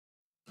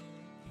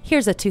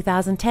Here's a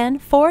 2010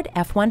 Ford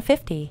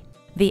F-150.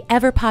 The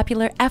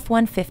ever-popular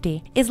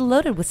F-150 is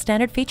loaded with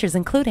standard features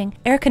including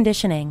air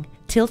conditioning,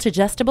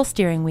 tilt-adjustable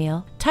steering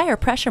wheel, tire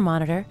pressure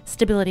monitor,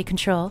 stability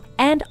control,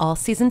 and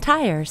all-season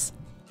tires.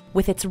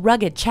 With its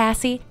rugged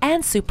chassis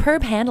and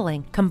superb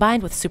handling,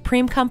 combined with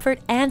supreme comfort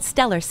and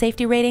stellar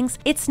safety ratings,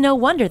 it's no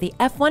wonder the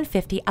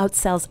F-150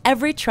 outsells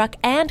every truck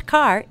and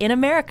car in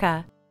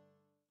America.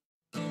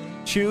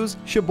 Choose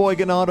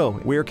Sheboygan Auto.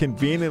 We're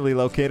conveniently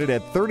located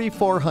at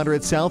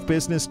 3400 South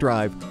Business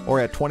Drive or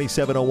at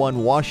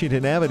 2701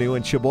 Washington Avenue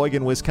in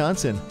Sheboygan,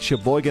 Wisconsin.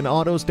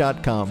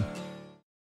 SheboyganAutos.com.